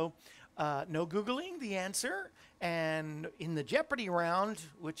also no Googling the answer. And in the Jeopardy round,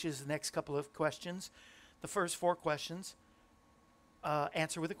 which is the next couple of questions, the first 4 questions,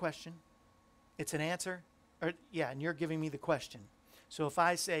 answer with a question. It's an answer? Or, yeah, and you're giving me the question. So if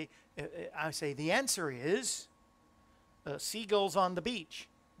I say the answer is seagulls on the beach,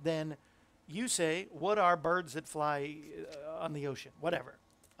 then you say, what are birds that fly on the ocean? Whatever.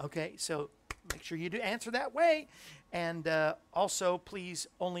 Okay, so make sure you do answer that way. And also, please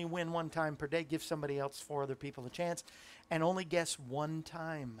only win one time per day. Give somebody else, 4 other people, a chance. And only guess one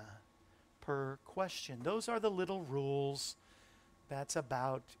time per question. Those are the little rules. That's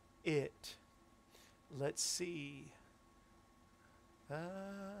about it. Let's see. I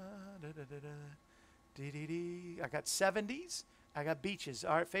got 70s. I got beaches.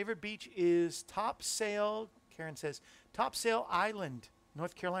 Our favorite beach is Topsail. Karen says, Topsail Island,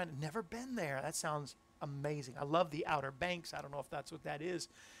 North Carolina. Never been there. That sounds amazing. I love the Outer Banks. I don't know if that's what that is,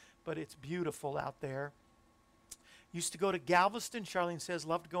 but it's beautiful out there. Used to go to Galveston. Charlene says,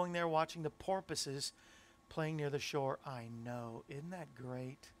 loved going there, watching the porpoises playing near the shore. I know. Isn't that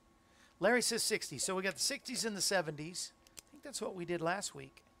great? Larry says 60s. So we got the 60s and the 70s. I think that's what we did last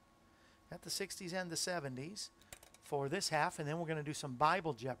week. Got the 60s and the 70s for this half, and then we're going to do some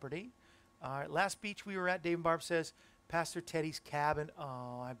Bible Jeopardy. All right, last beach we were at, Dave and Barb says, Pastor Teddy's cabin.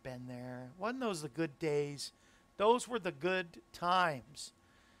 Oh, I've been there. Wasn't those the good days? Those were the good times.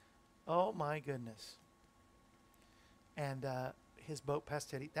 Oh, my goodness. And his boat,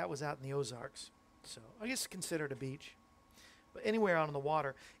 Pastor Teddy, that was out in the Ozarks. So I guess considered a beach. But anywhere out on the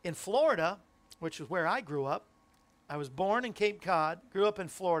water. In Florida, which is where I grew up, I was born in Cape Cod, grew up in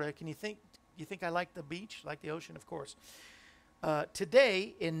Florida. You think I like the beach, like the ocean? Of course.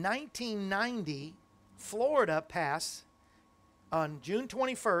 Today, in 1990, Florida passed on June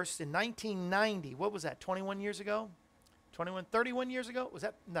 21st in 1990. What was that, 21 years ago? 31 years ago?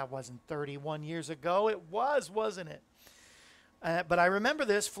 That wasn't 31 years ago. It was, wasn't it? But I remember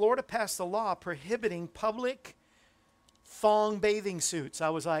this. Florida passed a law prohibiting public thong bathing suits. I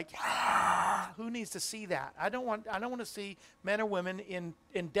was like, who needs to see that? I don't want to see men or women in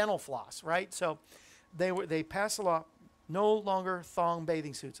dental floss, right? So they passed a law, no longer thong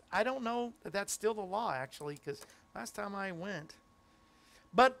bathing suits. I don't know that that's still the law, actually, because last time I went.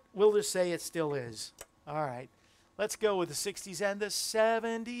 But we'll just say it still is. All right. Let's go with the 60s and the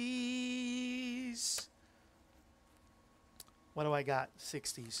 70s. What do I got?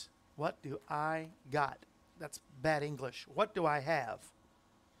 60s. What do I got? That's bad English. What do I have?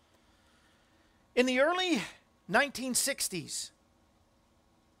 In the early 1960s,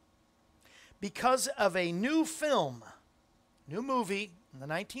 because of a new movie in the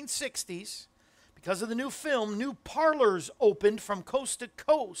 1960s, because of the new film, new parlors opened from coast to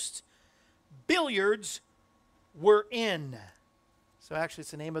coast. Billiards were in. So actually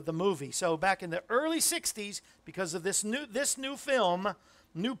it's the name of the movie. So back in the early 60s, because of this new film,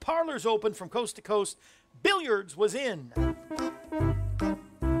 new parlors opened from coast to coast. Billiards was in.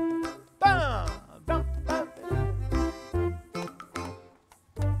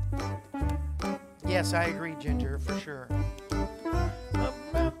 Yes, I agree, Ginger, for sure.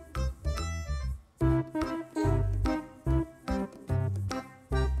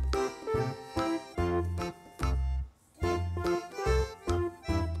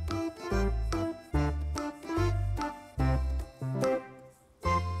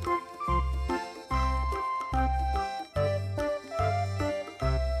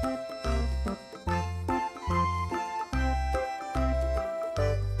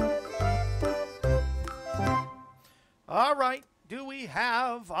 All right, do we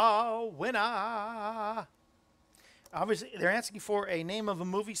have a winner? Obviously, they're asking for a name of a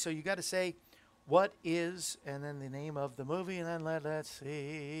movie, so you got to say what is, and then the name of the movie, and then let's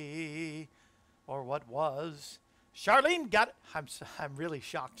see, or what was. Charlene got it. I'm really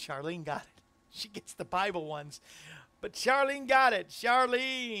shocked. Charlene got it. She gets the Bible ones, but Charlene got it.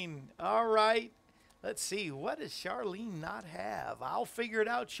 Charlene. All right. Let's see. What does Charlene not have? I'll figure it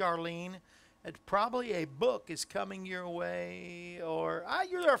out, Charlene. It's probably a book is coming your way, or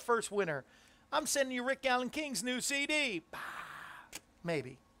you're our first winner. I'm sending you Rick Allen King's new CD.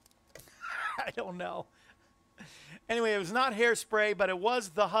 Maybe. I don't know. Anyway, it was not Hairspray, but it was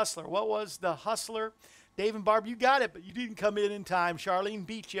The Hustler. What was The Hustler? Dave and Barb, you got it, but you didn't come in time. Charlene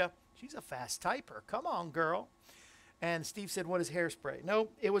beat you. She's a fast typer. Come on, girl. And Steve said, what is Hairspray? No,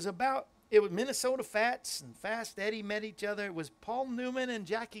 it was Minnesota Fats and Fast Eddie met each other. It was Paul Newman and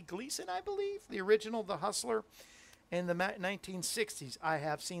Jackie Gleason, I believe, the original The Hustler in the 1960s. I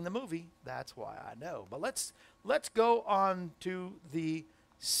have seen the movie. That's why I know. But let's go on to the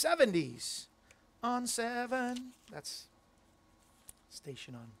 70s. On 7. That's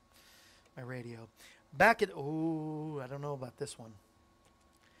station on my radio. I don't know about this one.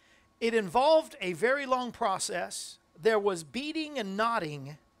 It involved a very long process. There was beating and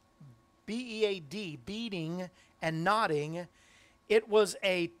knotting B-E-A-D, beading and knotting. It was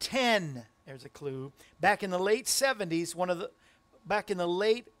a 10. There's a clue. Back in the late 70s, back in the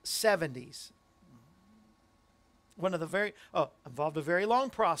late 70s, involved a very long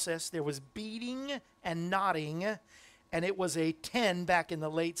process. There was beading and knotting, and it was a 10 back in the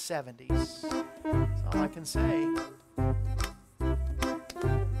late 70s. That's all I can say.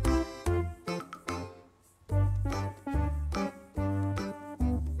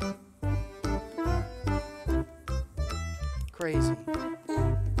 Crazy.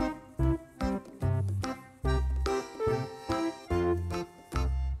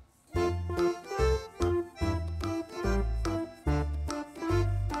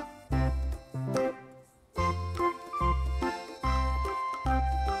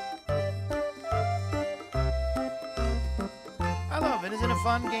 I love it. Isn't it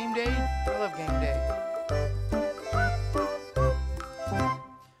fun, game day? I love game day.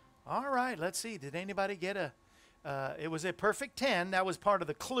 All right, let's see. Did anybody get it was a perfect 10. That was part of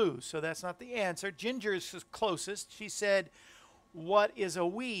the clue, so that's not the answer. Ginger is closest. She said, what is a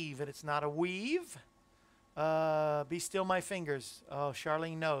weave? And it's not a weave. Be still my fingers. Oh,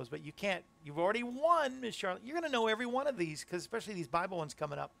 Charlene knows, but you can't. You've already won, Miss Charlene. You're going to know every one of these, because especially these Bible ones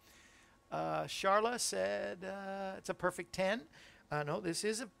coming up. Charla said it's a perfect 10. No, this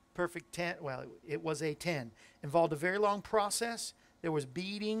is a perfect 10. Well, it was a 10. Involved a very long process. There was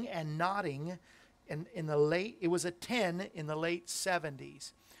beading and knotting. And it was a 10 in the late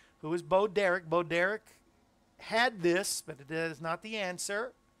 70s. Who is Bo Derek? Bo Derek had this, but it is not the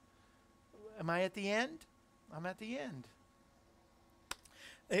answer. Am I at the end? I'm at the end.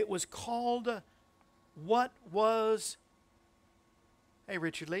 It was called, what was, hey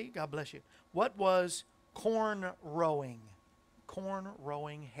Richard Lee, God bless you. What was corn rowing? Corn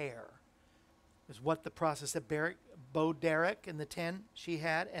rowing hair is what the process that Bo Derek in the 10 she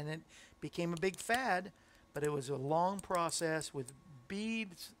had, and it became a big fad, but it was a long process with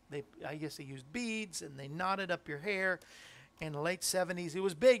beads. I guess they used beads, and they knotted up your hair. In the late 70s, it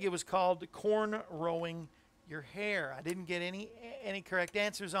was big. It was called corn rowing your hair. I didn't get any correct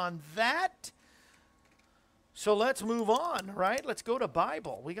answers on that. So let's move on, right? Let's go to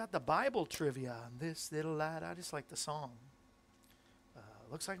Bible. We got the Bible trivia on this little lad. I just like the song.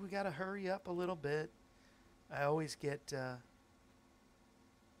 Looks like we got to hurry up a little bit. I always get, I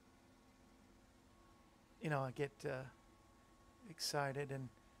get excited and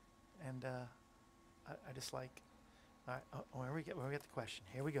I just like, all right, where we get the question.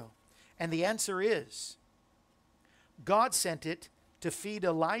 Here we go. And the answer is, God sent it to feed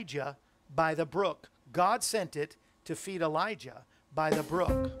Elijah by the brook. God sent it to feed Elijah by the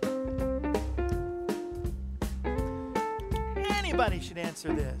brook. Anybody should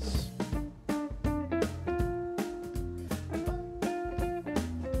answer this.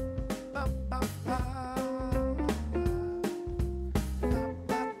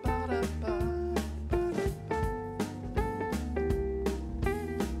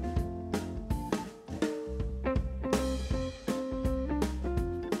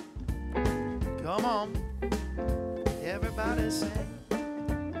 Come on. Everybody sing.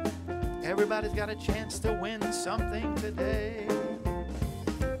 Everybody's got a chance to win something today.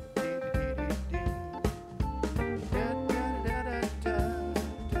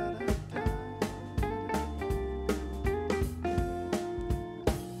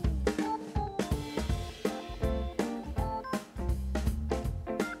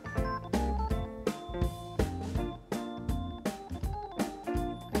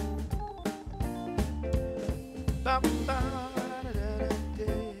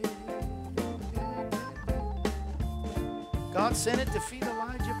 God sent it to feed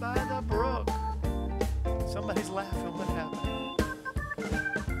Elijah by the brook. Somebody's laughing. What happened?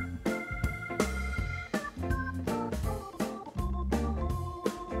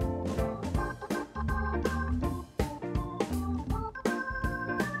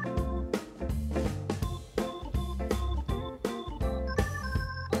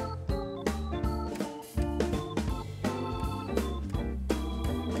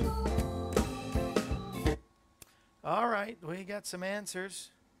 All right, we got some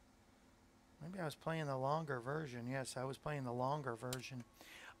answers. Maybe I was playing the longer version. Yes, I was playing the longer version.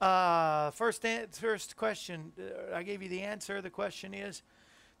 First question, I gave you the answer. The question is,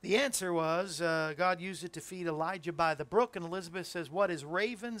 the answer was, God used it to feed Elijah by the brook. And Elizabeth says, what is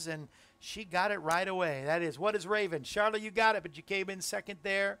ravens? And she got it right away. That is, what is ravens? Charlotte, you got it, but you came in second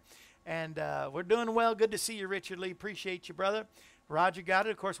there. And we're doing well. Good to see you, Richard Lee. Appreciate you, brother. Roger got it.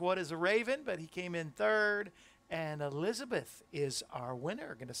 Of course, what is a raven? But he came in third. And Elizabeth is our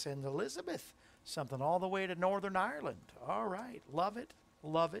winner. Going to send Elizabeth something all the way to Northern Ireland. All right. Love it.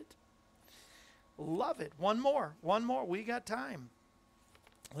 Love it. Love it. One more. One more. We got time.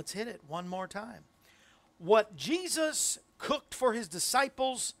 Let's hit it one more time. What Jesus cooked for his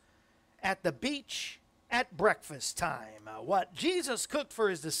disciples at the beach at breakfast time. What Jesus cooked for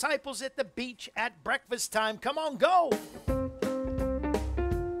his disciples at the beach at breakfast time. Come on, go.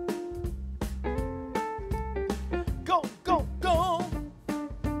 Go, go, go.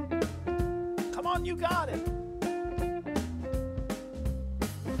 Come on, you got it.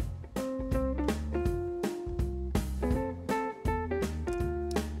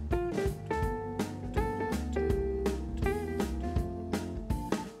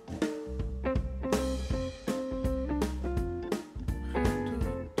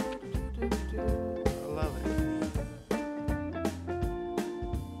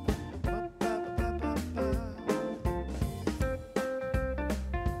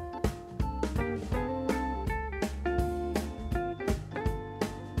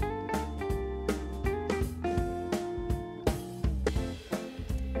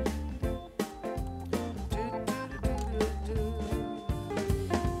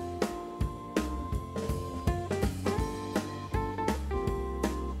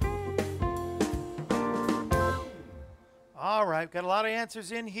 All right, got a lot of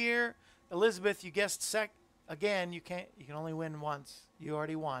answers in here. Elizabeth, you guessed again. You can only win once. You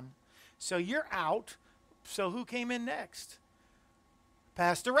already won, so you're out. So who came in next?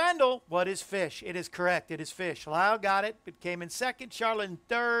 Pastor Randall. What is fish? It is correct. It is fish. Lyle got it. It came in second. Charlotte in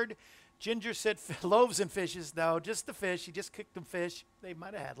third. Ginger said loaves and fishes. No, just the fish. He just cooked them fish. They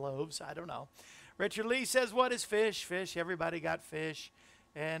might have had loaves. I don't know. Richard Lee says, what is fish? Fish. Everybody got fish.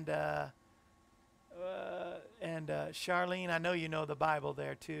 And Charlene, I know you know the Bible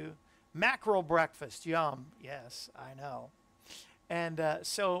there too. Mackerel breakfast. Yum. Yes, I know. And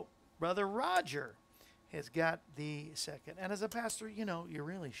so Brother Roger has got the second. And as a pastor, you know, you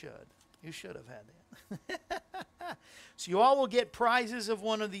really should. You should have had that. So you all will get prizes of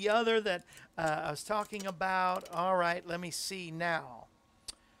one or the other that I was talking about. All right, let me see now.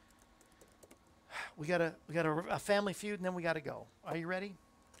 We got a family feud, and then we got to go. Are you ready?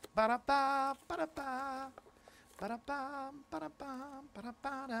 Ba-da-ba, ba-da-ba, ba-da-ba, ba-da-ba,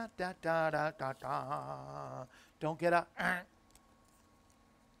 ba-da-ba, da-da-da-da-da. Don't get a...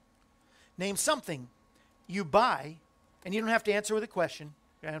 Name something you buy, and you don't have to answer with a question.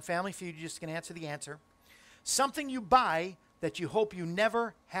 On Family Feud, you're just going to answer the answer. Something you buy that you hope you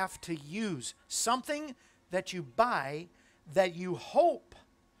never have to use. Something that you buy that you hope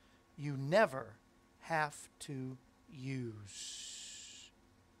you never have to use.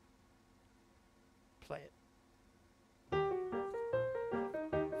 Play it.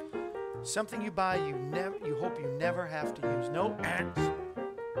 Something you buy you hope you never have to use. No ants.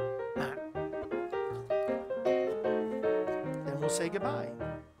 Then we'll say goodbye.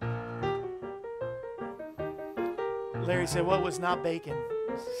 Larry said, what was not bacon?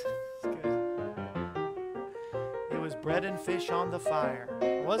 It's good. It was bread and fish on the fire.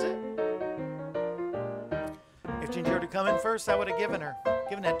 Was it? If Ginger were to come in first, I would have given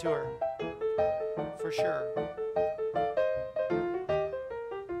that to her. For sure.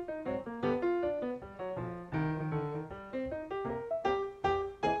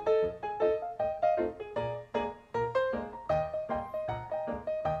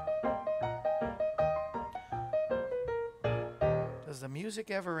 Does the music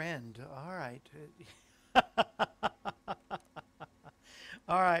ever end? All right.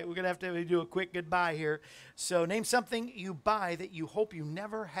 All right, we're going to have to do a quick goodbye here. So name something you buy that you hope you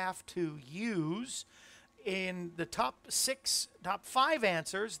never have to use. In the top 5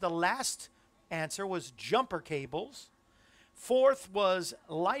 answers, the last answer was jumper cables. Fourth was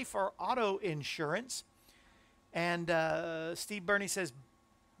life or auto insurance. And Steve Burney says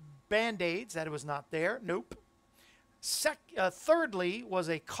Band-Aids. That was not there. Nope. Thirdly was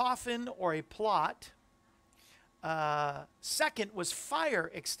a coffin or a plot. Second was fire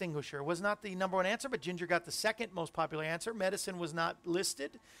extinguisher. Was not the number one answer, but Ginger got the second most popular answer. Medicine was not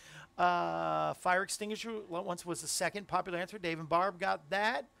listed. Fire extinguisher once was the second popular answer. Dave and Barb got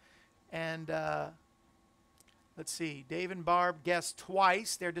that. And let's see. Dave and Barb guessed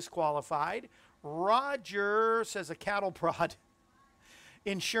twice. They're disqualified. Roger says a cattle prod.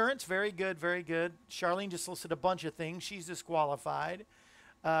 Insurance, very good, very good. Charlene just listed a bunch of things. She's disqualified.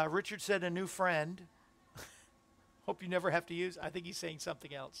 Richard said a new friend. Hope you never have to use. I think he's saying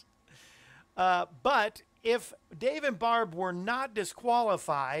something else. But if Dave and Barb were not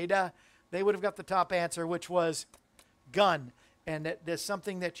disqualified, they would have got the top answer, which was gun. And there's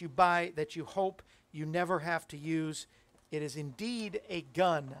something that you buy that you hope you never have to use. It is indeed a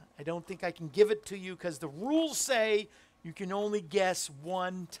gun. I don't think I can give it to you because the rules say you can only guess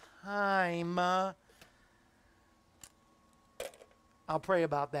one time. I'll pray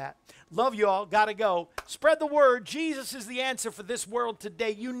about that. Love you all. Got to go. Spread the word. Jesus is the answer for this world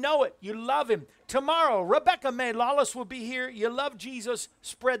today. You know it. You love him. Tomorrow, Rebecca May Lawless will be here. You love Jesus.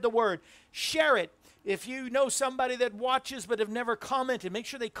 Spread the word. Share it. If you know somebody that watches but have never commented, make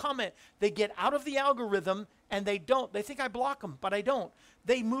sure they comment. They get out of the algorithm and they don't. They think I block them, but I don't.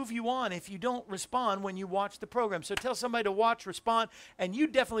 They move you on if you don't respond when you watch the program. So tell somebody to watch, respond, and you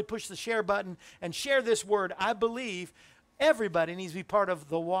definitely push the share button and share this word. I believe everybody needs to be part of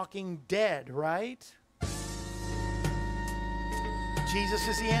the Walking Dead, right? Jesus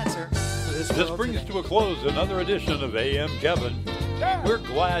is the answer for this This world brings today. to a close another edition of AM Kevin. We're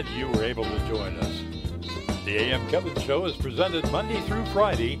glad you were able to join us. The AM Kevin Show is presented Monday through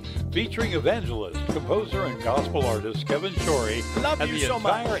Friday, featuring evangelist, composer, and gospel artist Kevin Shorey Love and you the so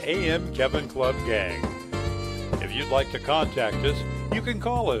much. entire AM Kevin Club gang. If you'd like to contact us, you can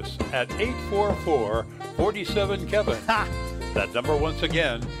call us at 844-47-KEVIN. Ha! That number once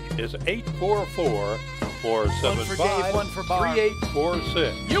again is 844-475-3846. One for Barb.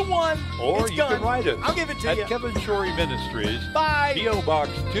 You won. Or It's you done. can write us I'll give it to at you. Kevin Shorey Ministries, Bye. P.O. Box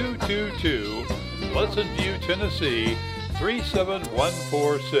 222, Pleasant View, Tennessee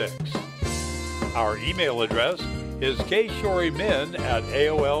 37146. Our email address is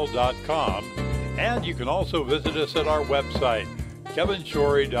kshorymen@aol.com, and you can also visit us at our website,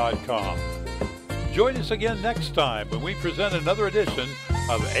 kevinshorey.com. Join us again next time when we present another edition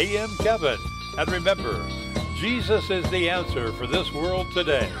of AM Kevin. And remember, Jesus is the answer for this world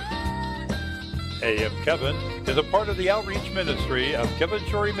today. AM Kevin is a part of the outreach ministry of Kevin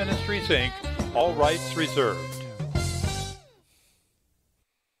Shorey Ministries, Inc., all rights reserved.